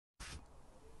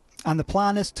and the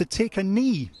plan is to take a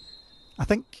knee. I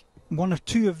think one or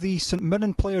two of the St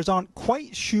Mirren players aren't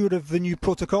quite sure of the new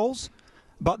protocols,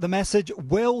 but the message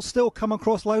will still come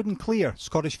across loud and clear.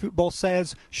 Scottish football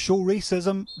says, show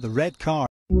racism, the red card.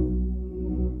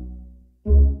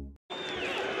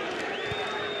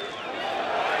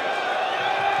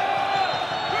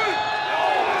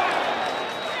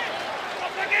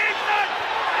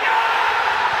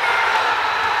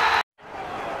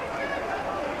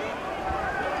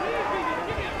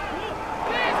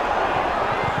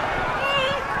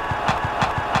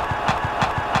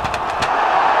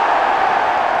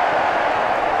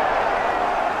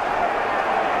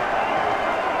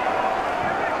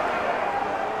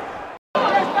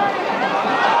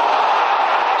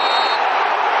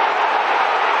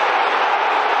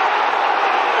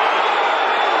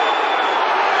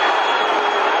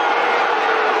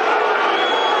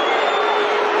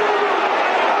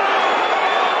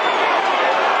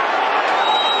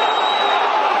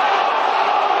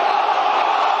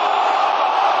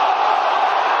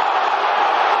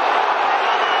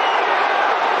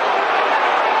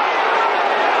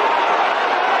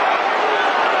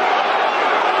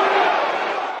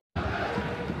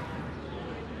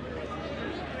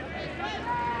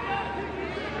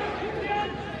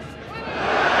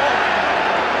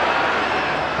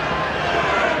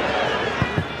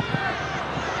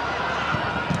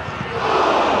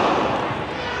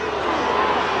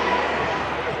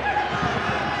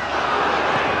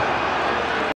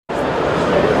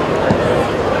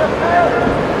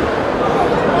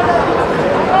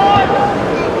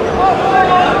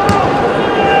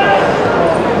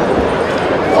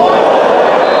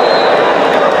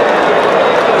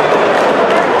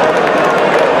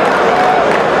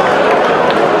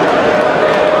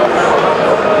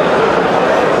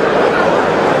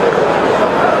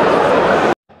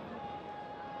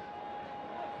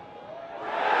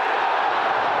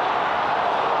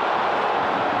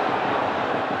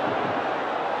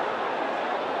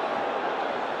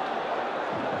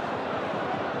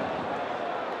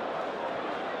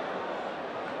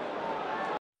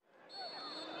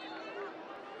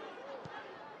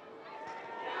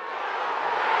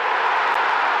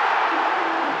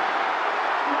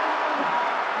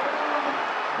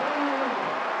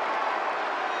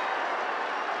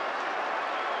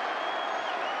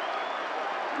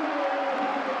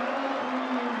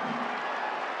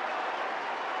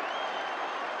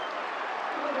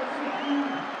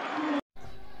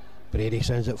 Brady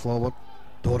sends it forward.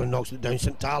 Doran knocks it down.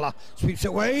 St Tala sweeps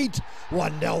it wide.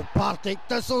 1-0 Partick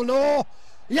Thistle. No!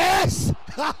 Yes!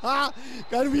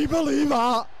 Can we believe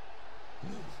that?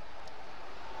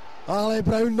 Ali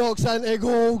Brown knocks into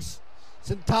goals.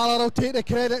 St Tala will take the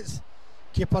credits.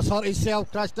 Keeper's hurt himself,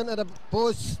 crashed into the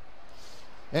post.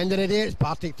 End of the day, it's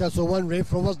Partick Thistle 1,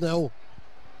 Raith Rovers 0.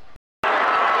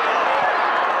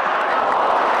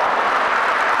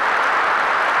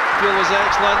 Was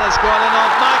excellent, that's gone in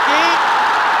off Mackey.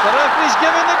 The referee's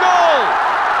giving the goal.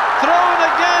 Thrown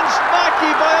against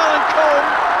Mackey by Alan Combe.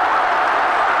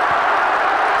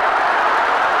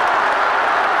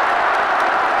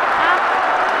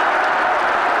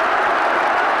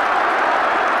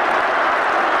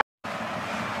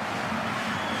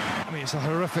 I mean, it's a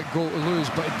horrific goal to lose,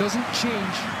 but it doesn't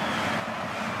change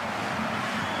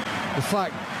the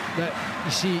fact that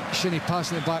you see Shinnie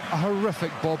passing it back, a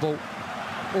horrific bobble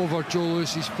over Joe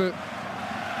Lewis's foot,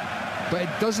 but it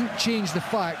doesn't change the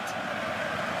fact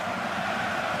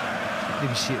that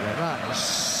you see it like that. It's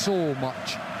so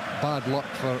much bad luck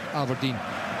for Aberdeen.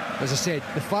 As I said,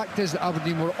 the fact is that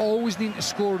Aberdeen were always needing to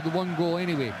score the one goal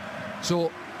anyway.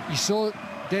 So you saw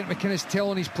Derek McInnes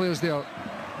telling his players there,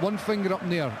 one finger up in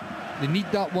the air, they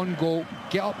need that one goal,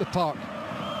 get up the park.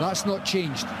 That's not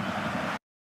changed.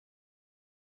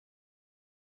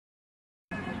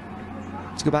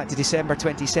 To go back to December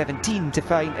 2017 to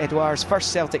find Edouard's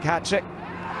first Celtic hat-trick.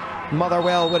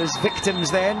 Motherwell were his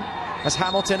victims then, as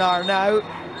Hamilton are now.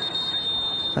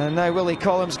 And now Willie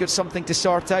Collum's got something to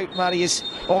sort out. Marius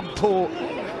Ogpo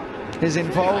is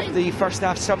involved, the first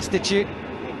half substitute.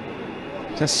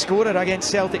 He's a scorer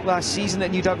against Celtic last season at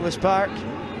New Douglas Park.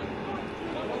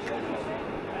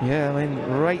 Yeah, I mean,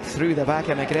 right through the back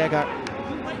of McGregor.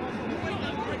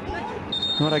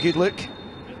 Not a good look.